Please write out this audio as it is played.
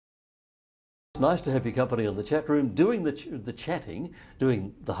nice to have your company on the chat room, doing the chatting,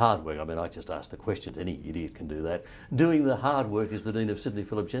 doing the hard work. I mean, I just ask the questions. Any idiot can do that. Doing the hard work is the Dean of Sydney,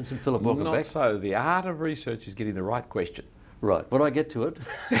 Phillip Jensen. Phillip, welcome back. Not so. The art of research is getting the right question. Right. When I get to it,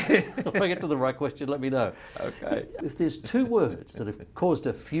 when I get to the right question, let me know. Okay. If there's two words that have caused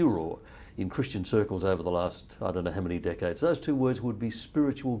a furor in Christian circles over the last, I don't know how many decades, those two words would be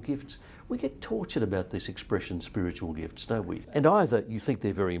spiritual gifts. We get tortured about this expression, spiritual gifts, don't we? And either you think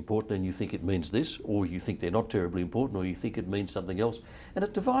they're very important and you think it means this, or you think they're not terribly important, or you think it means something else. And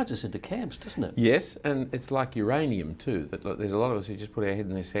it divides us into camps, doesn't it? Yes, and it's like uranium too, that look, there's a lot of us who just put our head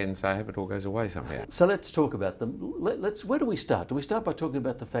in the sand and say, I hope it all goes away somehow. So let's talk about them. Where do we start? Do we start by talking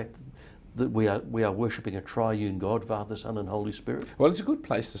about the fact that we are worshipping a triune God, Father, Son and Holy Spirit? Well, it's a good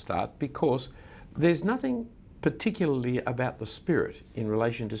place to start because there's nothing particularly about the Spirit in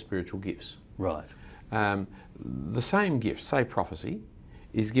relation to spiritual gifts. Right. The same gift, say prophecy,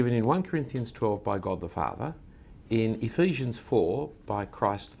 is given in 1 Corinthians 12 by God the Father, in Ephesians 4 by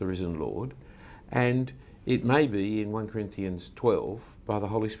Christ the risen Lord, and it may be in 1 Corinthians 12 by the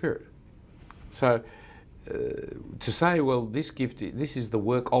Holy Spirit. So to say, well, this gift, this is the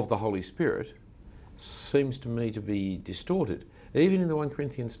work of the Holy Spirit, seems to me to be distorted. Even in the 1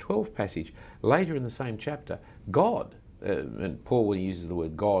 Corinthians 12 passage, later in the same chapter, God, and Paul, when he uses the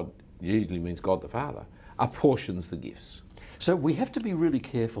word God, usually means God the Father, apportions the gifts. So we have to be really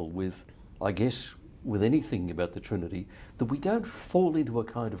careful with, I guess, with anything about the Trinity, that we don't fall into a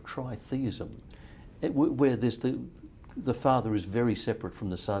kind of tritheism, where there's the Father is very separate from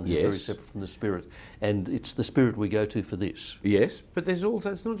the Son, who's very separate from the Spirit, and it's the Spirit we go to for this. Yes, but there's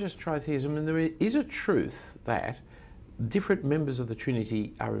also, it's not just tritheism, and there is a truth that different members of the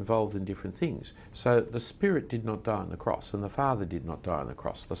Trinity are involved in different things. So the Spirit did not die on the cross, and the Father did not die on the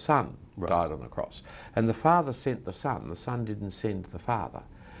cross. The Son died on the cross. And the Father sent the Son didn't send the Father.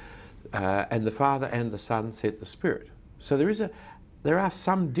 And the Father and the Son sent the Spirit. So there are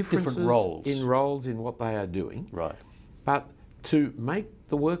some differences in roles in what they are doing. Right. But to make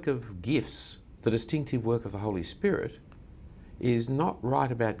the work of gifts the distinctive work of the Holy Spirit is not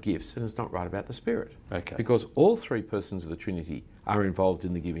right about gifts, and it's not right about the Spirit. Okay. Because all three persons of the Trinity are involved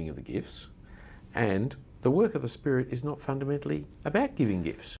in the giving of the gifts, and the work of the Spirit is not fundamentally about giving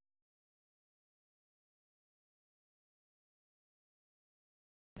gifts.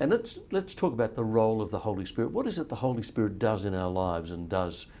 And let's talk about the role of the Holy Spirit. What is it the Holy Spirit does in our lives and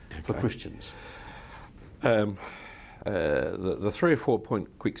does for Christians? The 3 or 4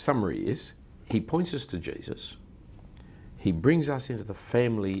 point quick summary is, he points us to Jesus. He brings us into the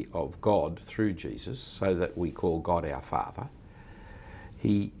family of God through Jesus, so that we call God our Father.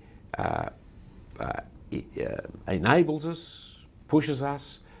 He enables us, pushes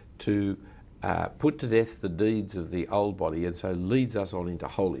us to put to death the deeds of the old body, and so leads us on into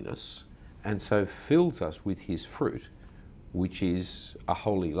holiness, and so fills us with his fruit, which is a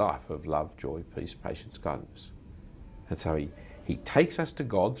holy life of love, joy, peace, patience, kindness. And so he takes us to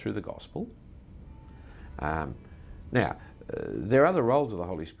God through the gospel. Now, there are other roles of the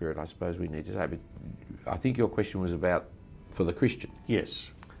Holy Spirit, I suppose we need to say, but I think your question was about for the Christian.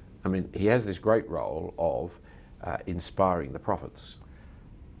 Yes. I mean, he has this great role of inspiring the prophets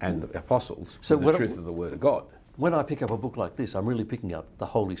and the apostles with the truth of the Word of God. When I pick up a book like this, I'm really picking up the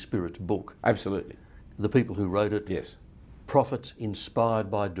Holy Spirit's book. Absolutely. The people who wrote it. Yes. Prophets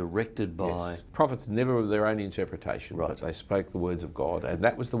inspired by, directed by. Yes. Prophets never of their own interpretation, but they spoke the words of God, and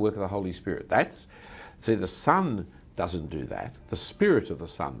that was the work of the Holy Spirit. See, the Son doesn't do that. The Spirit of the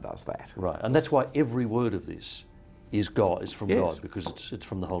Son does that. Right, and that's why every word of this is from God, because it's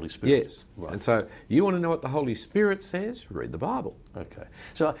from the Holy Spirit. Yes, right. And so you want to know what the Holy Spirit says? Read the Bible. Okay.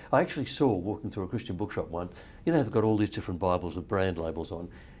 So I actually saw, walking through a Christian bookshop one, you know, they've got all these different Bibles with brand labels on.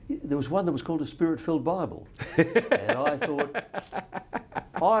 There was one that was called a Spirit-filled Bible. And I thought,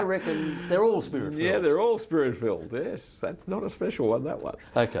 I reckon they're all Spirit-filled. Yeah, they're all Spirit-filled, yes. That's not a special one, that one.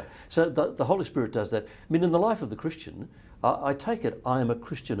 Okay, so the Holy Spirit does that. I mean, in the life of the Christian, I take it I am a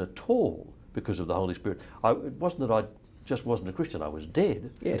Christian at all because of the Holy Spirit. It wasn't that I just wasn't a Christian, I was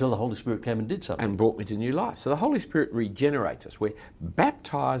dead until the Holy Spirit came and did something. And brought me to new life. So the Holy Spirit regenerates us. We're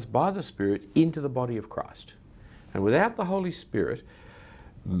baptised by the Spirit into the body of Christ. And without the Holy Spirit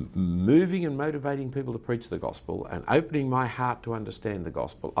moving and motivating people to preach the gospel and opening my heart to understand the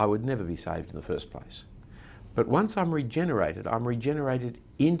gospel, I would never be saved in the first place. But once I'm regenerated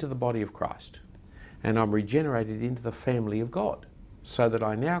into the body of Christ, and I'm regenerated into the family of God, so that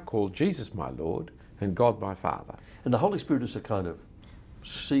I now call Jesus my Lord and God my Father. And the Holy Spirit is a kind of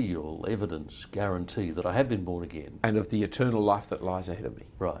seal, evidence, guarantee that I have been born again. And of the eternal life that lies ahead of me.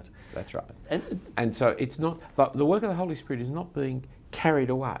 Right. That's right. And so it's not, the work of the Holy Spirit is not being carried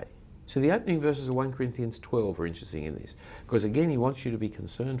away. So the opening verses of 1 Corinthians 12 are interesting in this, because again he wants you to be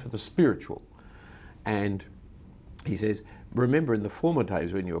concerned for the spiritual. And he says, remember in the former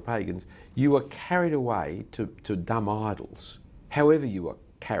days when you were pagans, you were carried away to dumb idols, however you were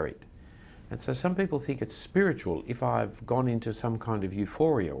carried. And so some people think it's spiritual if I've gone into some kind of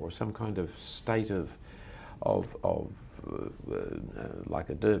euphoria or some kind of state of like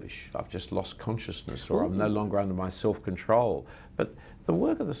a dervish. I've just lost consciousness, or I'm no longer under my self-control. But the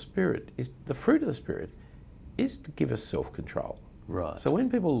work of the Spirit is, the fruit of the Spirit is to give us self-control. Right. So when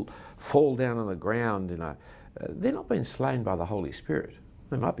people fall down on the ground, they're not being slain by the Holy Spirit.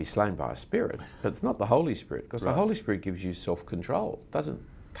 They might be slain by a spirit, but it's not the Holy Spirit, because the Holy Spirit gives you self-control. It doesn't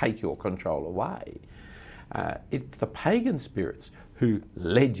take your control away. It's the pagan spirits who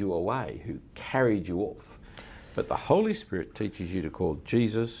led you away, who carried you off. But the Holy Spirit teaches you to call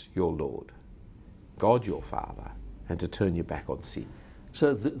Jesus your Lord, God your Father, and to turn your back on sin.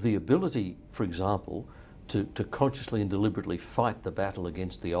 So the ability, for example, to consciously and deliberately fight the battle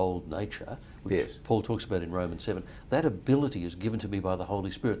against the old nature, which Paul talks about in Romans 7, that ability is given to me by the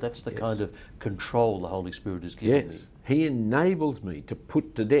Holy Spirit. That's the kind of control the Holy Spirit has given me. He enables me to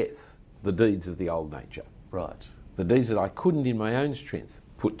put to death the deeds of the old nature. Right. The deeds that I couldn't in my own strength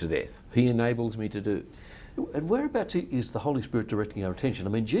put to death. He enables me to do. And whereabouts is the Holy Spirit directing our attention? I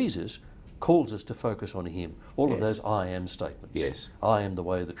mean, Jesus calls us to focus on him. All of those I am statements. Yes. I am the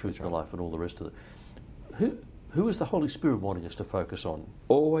way, the truth, and the life, and all the rest of it. Who is the Holy Spirit wanting us to focus on?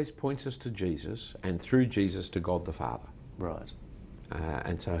 Always points us to Jesus, and through Jesus to God the Father. Right.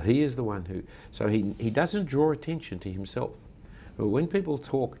 And so he is the one who, so he doesn't draw attention to himself. But when people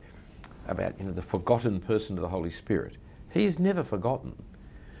talk about the forgotten person of the Holy Spirit, he is never forgotten.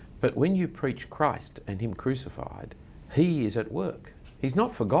 But when you preach Christ and him crucified, he is at work. He's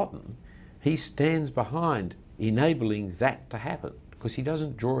not forgotten. He stands behind enabling that to happen, because he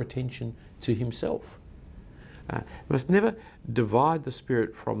doesn't draw attention to himself. You must never divide the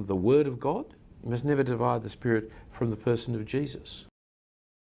Spirit from the Word of God. You must never divide the Spirit from the person of Jesus.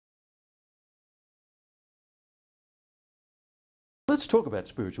 Let's talk about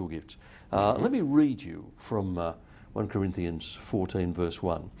spiritual gifts. Let me read you from 1 Corinthians 14 verse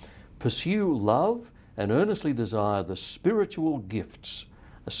 1. Pursue love and earnestly desire the spiritual gifts,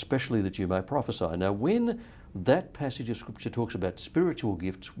 especially that you may prophesy. Now, when that passage of Scripture talks about spiritual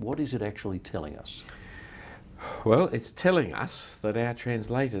gifts, what is it actually telling us? Well, it's telling us that our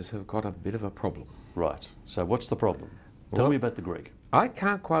translators have got a bit of a problem. Right. So what's the problem? Tell me about the Greek. I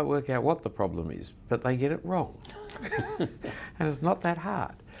can't quite work out what the problem is, but they get it wrong. And it's not that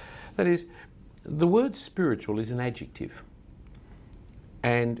hard. That is, the word spiritual is an adjective,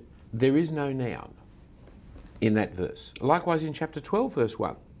 and there is no noun in that verse. Likewise in chapter 12 verse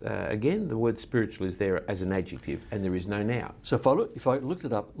 1, again the word spiritual is there as an adjective and there is no noun. So if I looked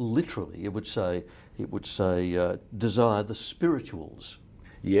it up literally, it would say desire the spirituals.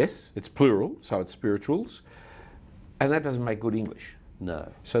 Yes, it's plural, so it's spirituals, and that doesn't make good English.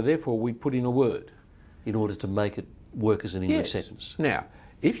 No. So therefore we put in a word. In order to make it work as an English sentence. Now,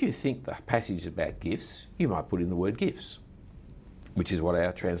 if you think the passage is about gifts, you might put in the word gifts, which is what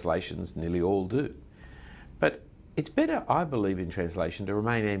our translations nearly all do. But it's better, I believe, in translation to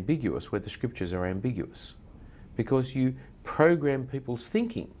remain ambiguous where the Scriptures are ambiguous, because you program people's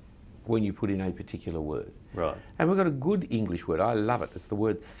thinking when you put in a particular word. Right. And we've got a good English word, I love it, it's the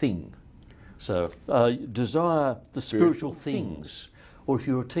word thing. So desire the spiritual things, or if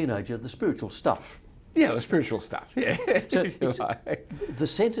you're a teenager, the spiritual stuff. Yeah, the spiritual stuff, yeah. So the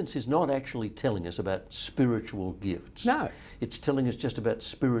sentence is not actually telling us about spiritual gifts. No. It's telling us just about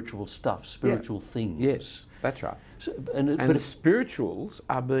spiritual stuff, spiritual things. Yes, that's right. So, And but the spirituals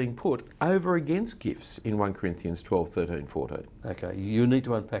are being put over against gifts in 1 Corinthians 12, 13, 14. Okay, you need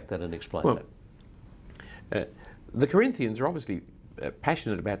to unpack that and explain that. The Corinthians are obviously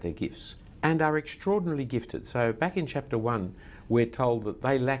passionate about their gifts and are extraordinarily gifted. So back in chapter 1, we're told that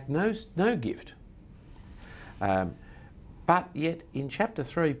they lack no gift. But yet in chapter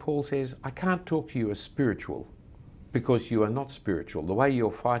 3, Paul says, I can't talk to you as spiritual because you are not spiritual. The way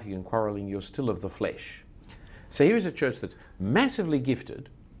you're fighting and quarrelling, you're still of the flesh. So here is a church that's massively gifted,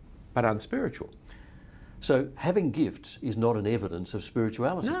 but unspiritual. So having gifts is not an evidence of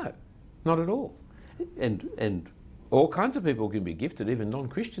spirituality. No, not at all. And all kinds of people can be gifted, even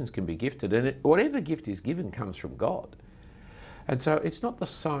non-Christians can be gifted, and whatever gift is given comes from God. And so it's not the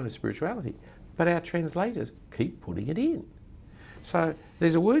sign of spirituality, but our translators keep putting it in. So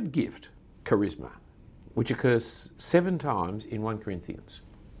there's a word gift, charisma, which occurs 7 times in 1 Corinthians,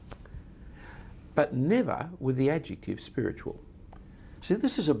 but never with the adjective spiritual. see,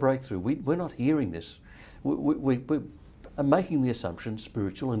 this is a breakthrough. We're not hearing this. are making the assumption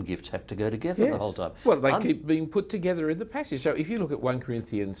spiritual and gifts have to go together the whole time. Well, they keep being put together in the passage. So if you look at 1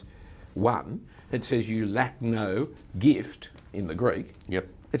 Corinthians 1, it says you lack no gift in the Greek. Yep.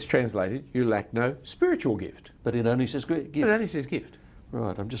 It's translated, you lack no spiritual gift. But it only says gift. It only says gift.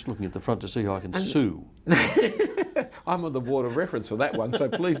 Right, I'm just looking at the front to see how I can sue. I'm on the board of reference for that one, so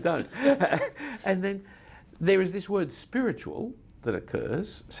please don't. And then there is this word spiritual that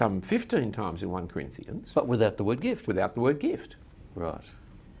occurs some 15 times in 1 Corinthians. But without the word gift. Without the word gift. Right.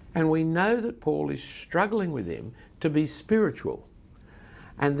 And we know that Paul is struggling with them to be spiritual.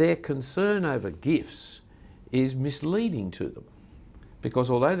 And their concern over gifts is misleading to them. Because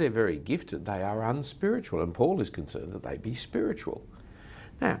although they're very gifted, they are unspiritual. And Paul is concerned that they be spiritual.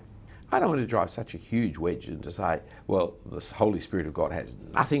 Now, I don't want to drive such a huge wedge and to say, well, the Holy Spirit of God has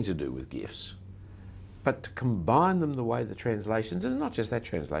nothing to do with gifts. But to combine them the way the translations, and not just that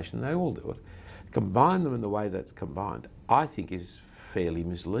translation, they all do it, combine them in the way that's combined, I think is fairly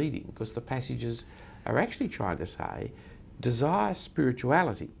misleading, because the passages are actually trying to say, desire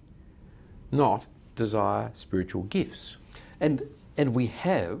spirituality, not desire spiritual gifts. And we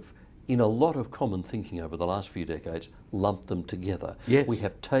have, in a lot of common thinking over the last few decades, lumped them together. Yes. We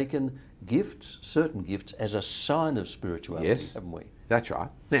have taken gifts, certain gifts, as a sign of spirituality, Yes. haven't we? That's right.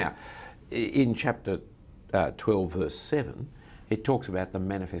 Now, in chapter 12, verse 7, it talks about the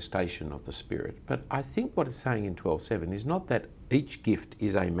manifestation of the Spirit. But I think what it's saying in 12:7 is not that each gift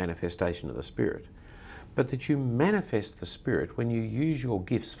is a manifestation of the Spirit, but that you manifest the Spirit when you use your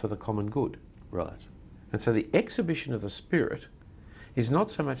gifts for the common good. Right. And so the exhibition of the Spirit is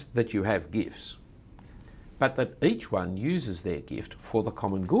not so much that you have gifts, but that each one uses their gift for the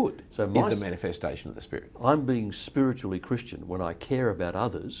common good, So is the manifestation of the Spirit. I'm being spiritually Christian when I care about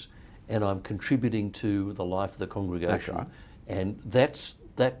others and I'm contributing to the life of the congregation. That's right. And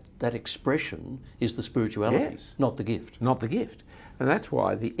that expression is the spirituality, Yes. not the gift. Not the gift. And that's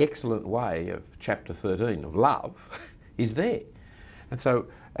why the excellent way of chapter 13 of love is there. And so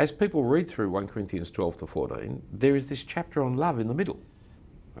as people read through 1 Corinthians 12 to 14, there is this chapter on love in the middle.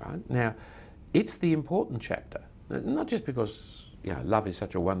 Right? Now, it's the important chapter, not just because love is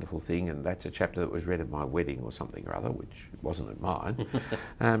such a wonderful thing and that's a chapter that was read at my wedding or something or other, which wasn't at mine,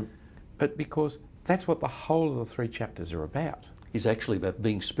 but because that's what the whole of the 3 chapters are about. Is actually about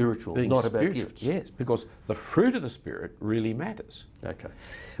being spiritual, Being not spiritual, about gifts. Yes, because the fruit of the Spirit really matters. Okay.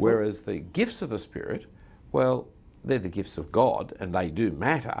 Whereas the gifts of the Spirit, well, they're the gifts of God and they do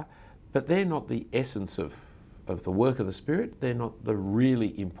matter, but they're not the essence of the work of the Spirit. They're not the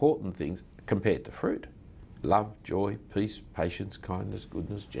really important things compared to fruit. Love, joy, peace, patience, kindness,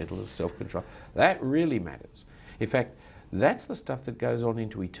 goodness, gentleness, self-control. That really matters. In fact, that's the stuff that goes on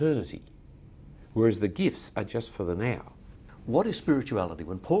into eternity, whereas the gifts are just for the now. What is spirituality?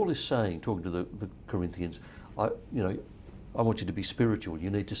 When Paul is saying, talking to the Corinthians, I want you to be spiritual. You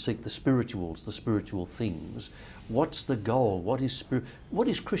need to seek the spirituals, the spiritual things. What's the goal? What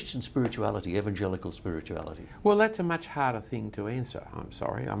is Christian spirituality, evangelical spirituality? Well, that's a much harder thing to answer, I'm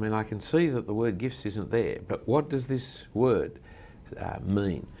sorry. I mean, I can see that the word gifts isn't there, but what does this word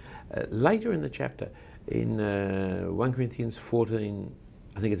mean? Later in the chapter, in 1 Corinthians 14,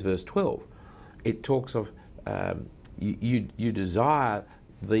 I think it's verse 12, it talks of you desire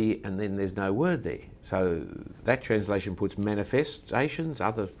the, and then there's no word there. So that translation puts manifestations,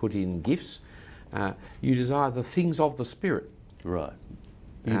 others put in gifts. You desire the things of the Spirit. Right.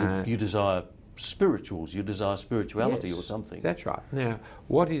 You desire spirituals, you desire spirituality, Yes, or something. That's right. Now,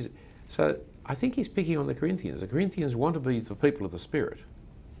 so I think he's picking on the Corinthians. The Corinthians want to be the people of the Spirit,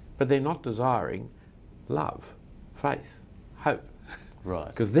 but they're not desiring love, faith, hope. Right.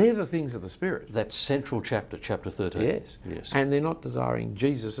 Because they're the things of the Spirit. That central chapter, chapter 13. Yes. Yes. And they're not desiring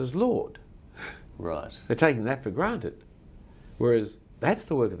Jesus as Lord. Right. They're taking that for granted. Whereas that's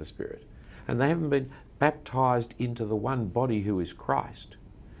the work of the Spirit. And they haven't been baptised into the one body who is Christ,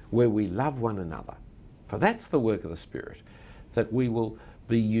 where we love one another. For that's the work of the Spirit, that we will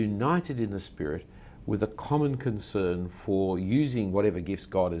be united in the Spirit with a common concern for using whatever gifts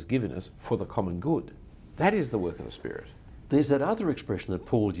God has given us for the common good. That is the work of the Spirit. There's that other expression that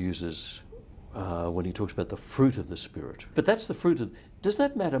Paul uses when he talks about the fruit of the Spirit. But that's the fruit of... Does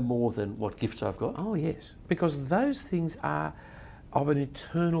that matter more than what gifts I've got? Oh, yes. Because those things are of an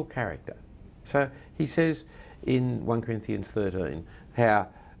eternal character. So he says in 1 Corinthians 13 how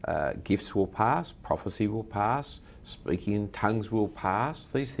gifts will pass, prophecy will pass, speaking in tongues will pass.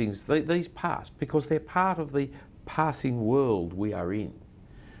 These things, these pass because they're part of the passing world we are in.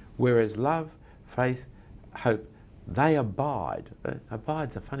 Whereas love, faith, hope, they abide.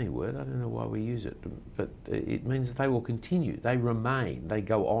 Abide's a funny word. I don't know why we use it, but it means that they will continue. They remain. They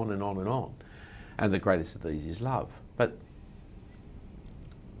go on and on and on. And the greatest of these is love. But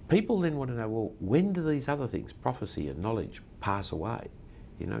people then want to know, well, when do these other things, prophecy and knowledge, pass away?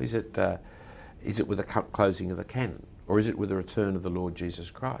 You know, is it with the closing of the canon? Or is it with the return of the Lord Jesus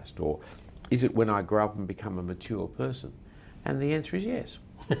Christ? Or is it when I grow up and become a mature person? And the answer is yes.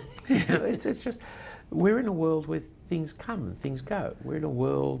 You know, it's just, we're in a world where things come and things go. We're in a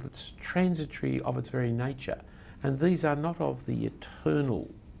world that's transitory of its very nature. And these are not of the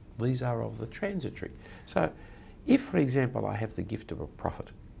eternal, these are of the transitory. So if, for example, I have the gift of a prophet,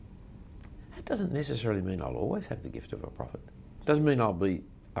 that doesn't necessarily mean I'll always have the gift of a prophet. It doesn't mean I'll be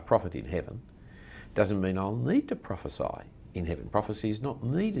a prophet in heaven. It doesn't mean I'll need to prophesy in heaven. Prophecy is not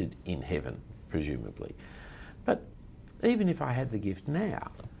needed in heaven, presumably. But even if I had the gift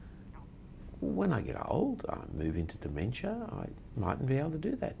now, when I get old, I move into dementia, I mightn't be able to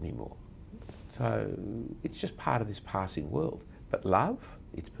do that anymore. So it's just part of this passing world. But love,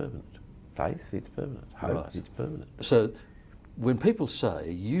 it's permanent. Faith, it's permanent. Hope, Right. it's permanent. So when people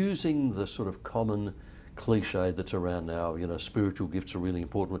say, using the sort of common cliche that's around now, you know, spiritual gifts are really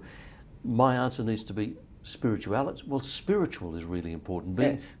important, my answer needs to be spirituality. Well, spiritual is really important.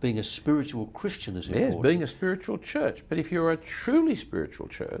 Being a spiritual Christian is important. Yes, being a spiritual church. But if you're a truly spiritual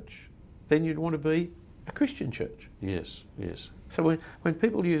church, then you'd want to be a Christian church. Yes, yes. So when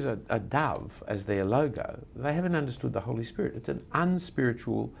people use a dove as their logo, they haven't understood the Holy Spirit. It's an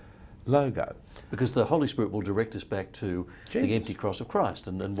unspiritual logo. Because the Holy Spirit will direct us back to Jesus. the empty cross of Christ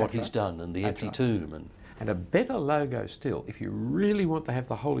and what He's right. done, and the That's empty right. tomb. And a better logo still, if you really want to have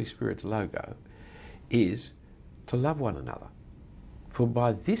the Holy Spirit's logo, is to love one another. For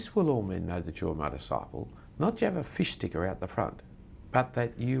by this will all men know that you're my disciple, not to have a fish sticker out the front, but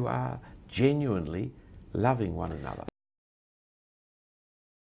that you are genuinely loving one another.